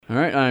All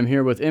right, I'm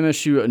here with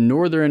MSU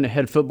Northern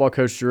head football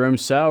coach Jerome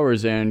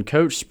Souers. And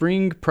Coach,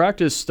 spring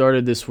practice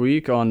started this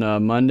week on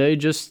Monday.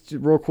 Just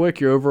real quick,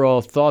 your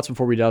overall thoughts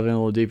before we dive in a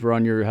little deeper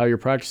on how your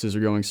practices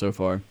are going so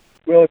far.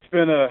 Well, it's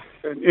been an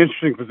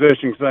interesting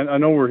position because I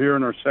know we're here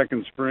in our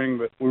second spring,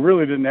 but we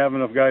really didn't have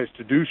enough guys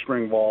to do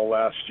spring ball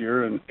last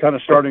year and kind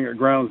of starting at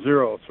ground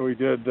zero. So we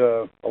did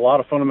a lot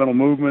of fundamental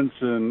movements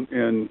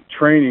and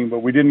training,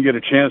 but we didn't get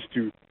a chance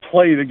to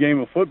play the game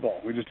of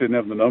football. We just didn't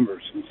have the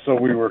numbers. And so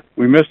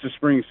we missed a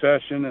spring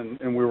session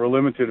and we were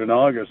limited in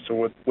August.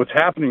 So what's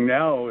happening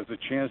now is a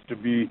chance to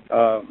be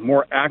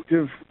more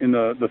active in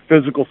the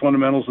physical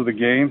fundamentals of the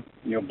game,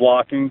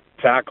 blocking,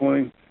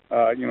 tackling,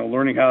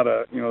 learning how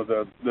to,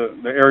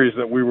 the areas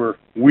that we were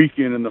weak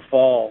in the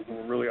fall,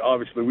 were really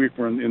obviously weak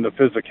were in the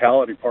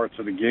physicality parts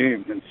of the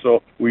game. And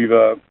so we've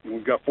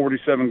got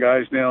 47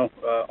 guys now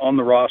on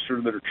the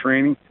roster that are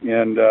training.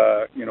 And,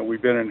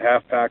 we've been in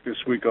half pack this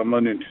week on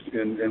Monday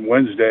and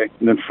Wednesday.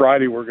 And then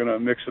Friday, we're going to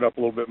mix it up a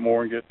little bit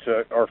more and get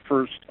to our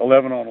first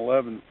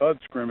 11-on-11 thud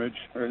scrimmage.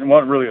 It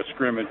wasn't really a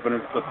scrimmage, but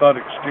it's a thud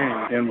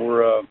exchange. And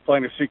we're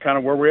planning to see kind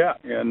of where we're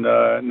at. And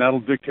that'll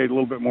dictate a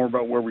little bit more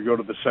about where we go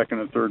to the second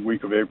and third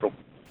week of April.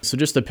 So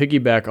just to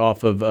piggyback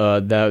off of the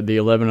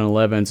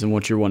 11-on-11s and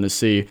what you're wanting to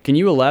see, can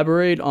you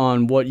elaborate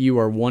on what you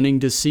are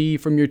wanting to see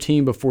from your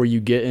team before you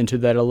get into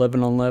that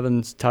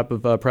 11-on-11 type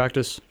of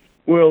practice?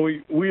 Well,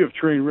 we have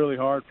trained really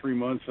hard 3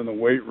 months in the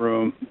weight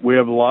room. We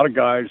have a lot of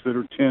guys that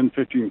are 10,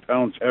 15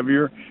 pounds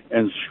heavier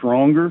and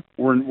stronger.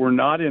 We're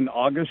not in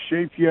August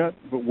shape yet,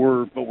 but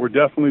we're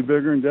definitely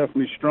bigger and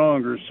definitely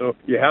stronger. So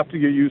you have to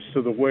get used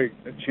to the weight.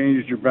 It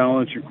changes your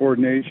balance, your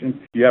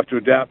coordination. You have to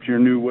adapt to your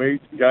new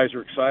weight. Guys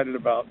are excited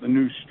about the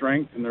new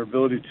strength and their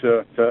ability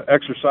to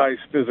exercise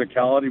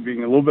physicality,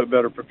 being a little bit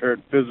better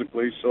prepared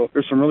physically. So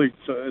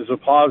there's a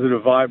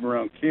positive vibe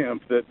around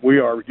camp that we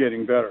are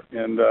getting better.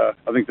 And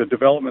I think the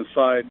development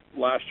side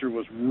last year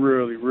was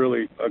really,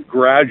 really a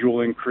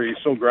gradual increase,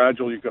 so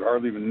gradual you could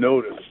hardly even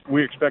notice.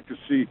 We expect to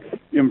see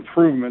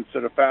improvements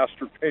at a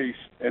faster pace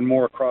and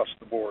more across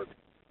the board.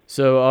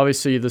 So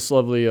obviously this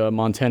lovely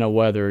Montana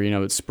weather,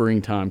 it's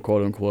springtime,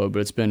 quote unquote, but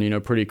it's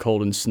been, pretty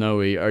cold and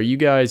snowy. Are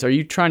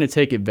you trying to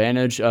take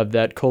advantage of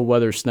that cold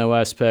weather snow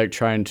aspect,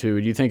 do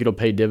you think it'll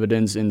pay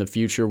dividends in the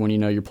future when,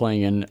 you're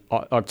playing in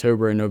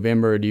October and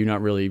November, or do you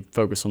not really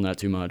focus on that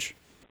too much?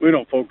 We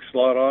don't focus a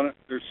lot on it.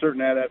 There's certain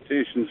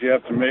adaptations you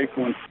have to make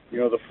when,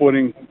 the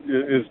footing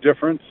is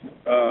different.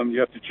 You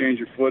have to change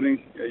your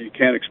footing. You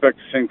can't expect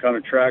the same kind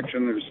of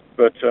traction.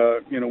 But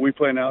we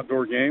play an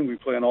outdoor game. We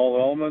play in all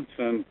elements,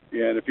 and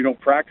if you don't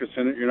practice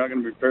in it, you're not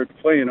going to be prepared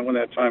to play in it when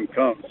that time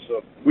comes.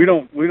 So we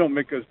don't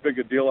make as big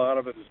a deal out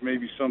of it as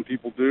maybe some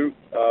people do.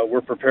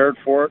 We're prepared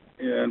for it,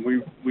 and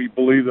we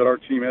believe that our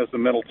team has the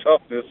mental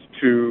toughness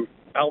to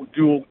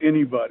outduel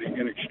anybody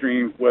in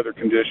extreme weather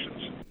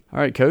conditions. All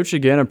right, Coach,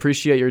 again,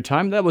 appreciate your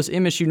time. That was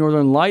MSU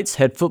Northern Lights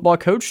head football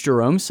coach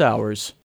Jerome Souers.